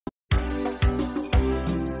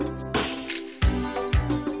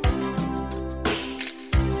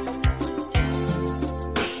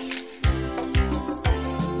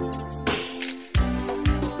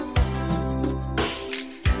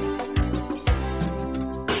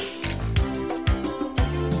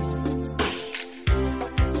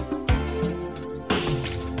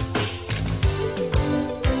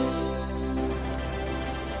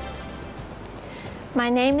My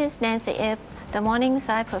name is Nancy Ip, the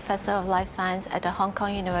Morningside Professor of Life Science at the Hong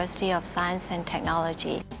Kong University of Science and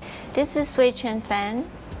Technology. This is Wei-Chen Fang,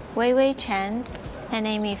 Wei Chen, and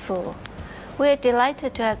Amy Fu. We are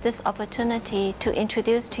delighted to have this opportunity to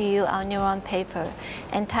introduce to you our Neuron paper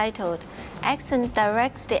entitled Axin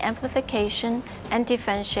directs the amplification and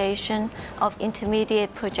differentiation of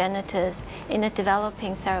intermediate progenitors in a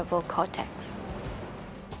developing cerebral cortex.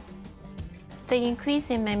 The increase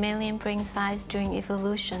in mammalian brain size during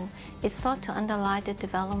evolution is thought to underlie the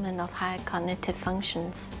development of higher cognitive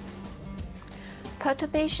functions.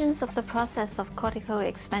 Perturbations of the process of cortical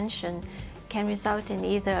expansion can result in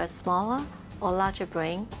either a smaller or larger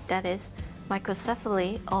brain, that is,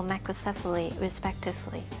 microcephaly or macrocephaly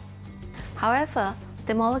respectively. However,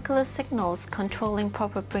 the molecular signals controlling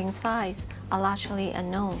proper brain size are largely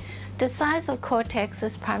unknown. The size of cortex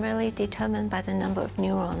is primarily determined by the number of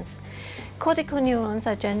neurons. Cortical neurons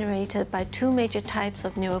are generated by two major types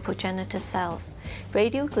of neuroprogenitor cells,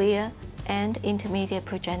 radioglia and intermediate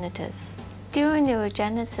progenitors. During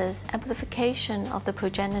neurogenesis, amplification of the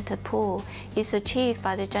progenitor pool is achieved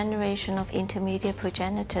by the generation of intermediate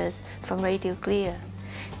progenitors from radioglia.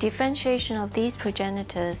 Differentiation of these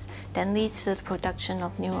progenitors then leads to the production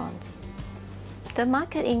of neurons. The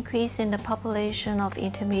marked increase in the population of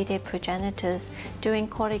intermediate progenitors during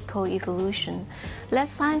cortical evolution led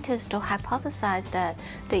scientists to hypothesize that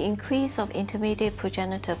the increase of intermediate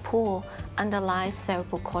progenitor pool underlies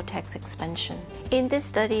cerebral cortex expansion. In this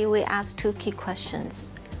study, we asked two key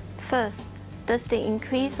questions. First, does the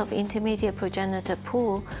increase of intermediate progenitor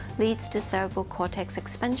pool leads to cerebral cortex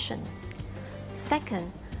expansion?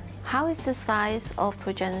 Second, how is the size of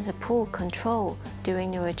progenitor pool controlled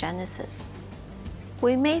during neurogenesis?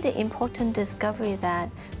 We made the important discovery that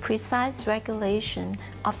precise regulation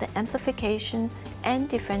of the amplification and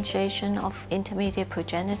differentiation of intermediate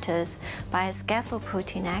progenitors by a scaffold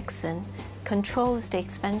protein axin controls the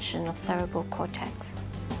expansion of cerebral cortex.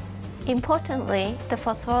 Importantly, the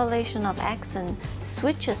phosphorylation of axin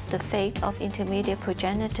switches the fate of intermediate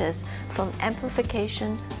progenitors from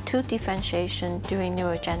amplification to differentiation during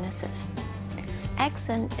neurogenesis.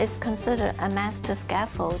 Axin is considered a master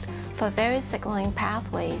scaffold for various signaling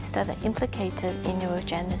pathways that are implicated in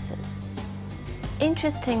neurogenesis.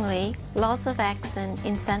 Interestingly, loss of axin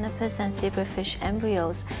in centipede and zebrafish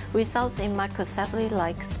embryos results in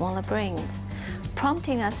microcephaly-like smaller brains,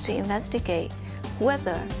 prompting us to investigate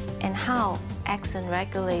whether and how axin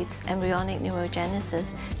regulates embryonic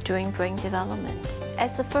neurogenesis during brain development.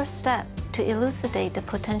 As a first step to elucidate the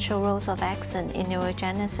potential roles of axin in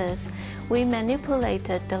neurogenesis, we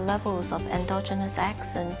manipulated the levels of endogenous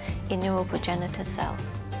axin in neuroprogenitor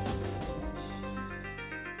cells.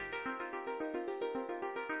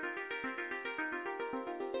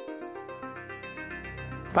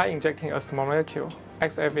 By injecting a small molecule,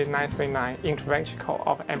 XAV939, into ventricle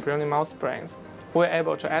of embryonic mouse brains, we were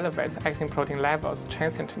able to elevate axin protein levels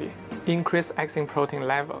transiently. Increased axin protein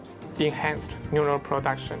levels enhanced neural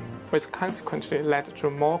production, which consequently led to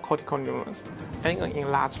more cortical neurons and an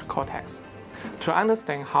enlarged cortex. To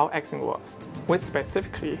understand how axin works, we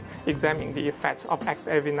specifically examined the effect of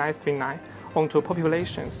XAV939 onto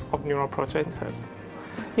populations of neural progenitors.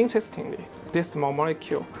 Interestingly, this small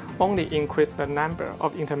molecule only increased the number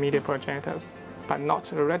of intermediate progenitors, but not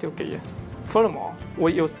the radioglia. Furthermore,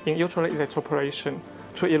 we used in utero electroporation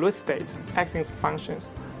to elucidate axin's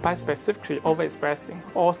functions by specifically overexpressing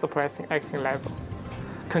or suppressing axin level.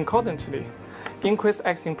 Concordantly, increased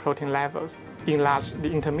axin protein levels enlarged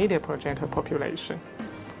the intermediate progenitor population.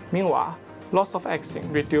 Meanwhile, loss of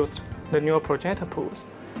axin reduced the neural progenitor pools,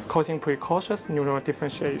 causing precocious neural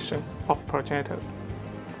differentiation of progenitors.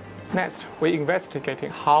 Next, we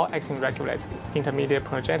investigated how axin regulates intermediate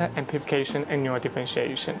progenitor amplification and neural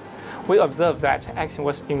differentiation. We observed that axin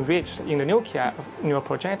was enriched in the nuclei of neural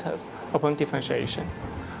progenitors upon differentiation.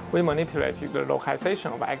 We manipulated the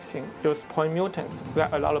localization of axin using point mutants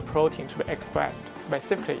that allow the protein to be expressed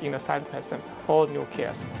specifically in the cytoplasm or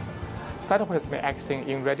nucleus. Cytoplasmic axin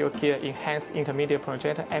in radioglia enhanced intermediate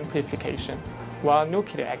progenitor amplification, while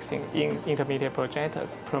nuclear axin in intermediate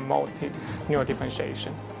progenitors promoted neural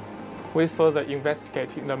differentiation. We further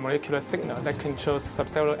investigated the molecular signal that controls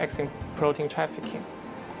subcellular axin protein trafficking.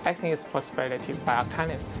 Axin is phosphorylated by a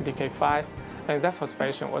kinase CDK5, and that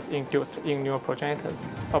phosphorylation was induced in neural progenitors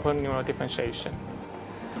upon neural differentiation.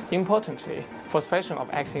 Importantly, phosphorylation of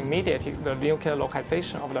axin mediated the nuclear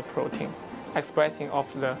localization of the protein, expressing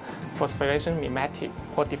of the phosphorylation mimetic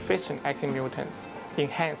or deficient axin mutants,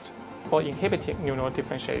 enhanced or inhibiting neural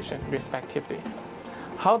differentiation, respectively.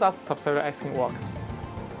 How does subcellular axin work?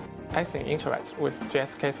 Axin interacts with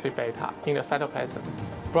GSK3 beta in the cytoplasm.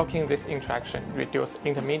 Blocking this interaction reduces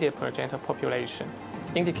intermediate progenitor population,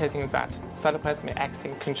 indicating that cytoplasmic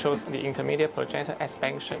axin controls the intermediate progenitor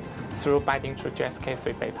expansion through binding to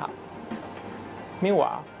GSK3 beta.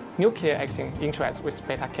 Meanwhile, nuclear axin interacts with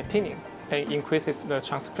beta-catenin and increases the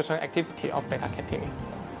transcription activity of beta-catenin.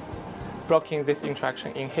 Blocking this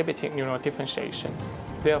interaction inhibiting neural differentiation.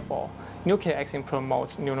 Therefore, nuclear axin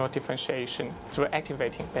promotes neural differentiation through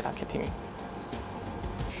activating beta-catenin.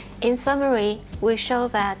 In summary, we show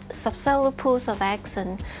that subcellular pools of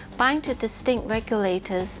axin bind to distinct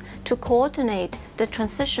regulators to coordinate the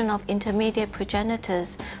transition of intermediate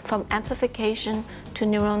progenitors from amplification to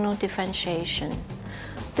neuronal differentiation.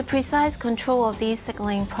 The precise control of these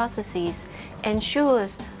signaling processes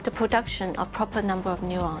ensures the production of proper number of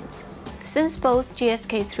neurons. Since both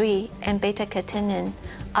GSK3 and beta-catenin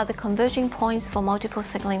are the converging points for multiple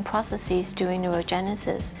signaling processes during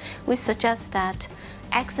neurogenesis, we suggest that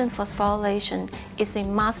axin phosphorylation is a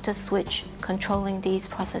master switch controlling these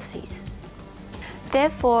processes.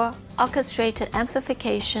 Therefore, orchestrated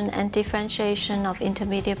amplification and differentiation of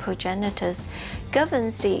intermediate progenitors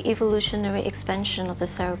governs the evolutionary expansion of the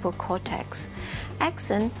cerebral cortex.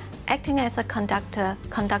 Axin, acting as a conductor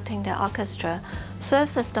conducting the orchestra,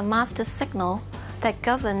 serves as the master signal that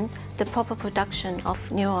governs the proper production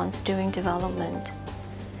of neurons during development.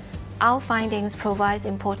 Our findings provide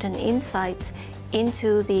important insights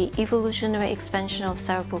into the evolutionary expansion of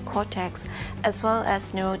cerebral cortex as well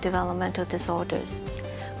as neurodevelopmental disorders.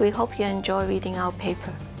 We hope you enjoy reading our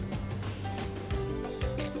paper.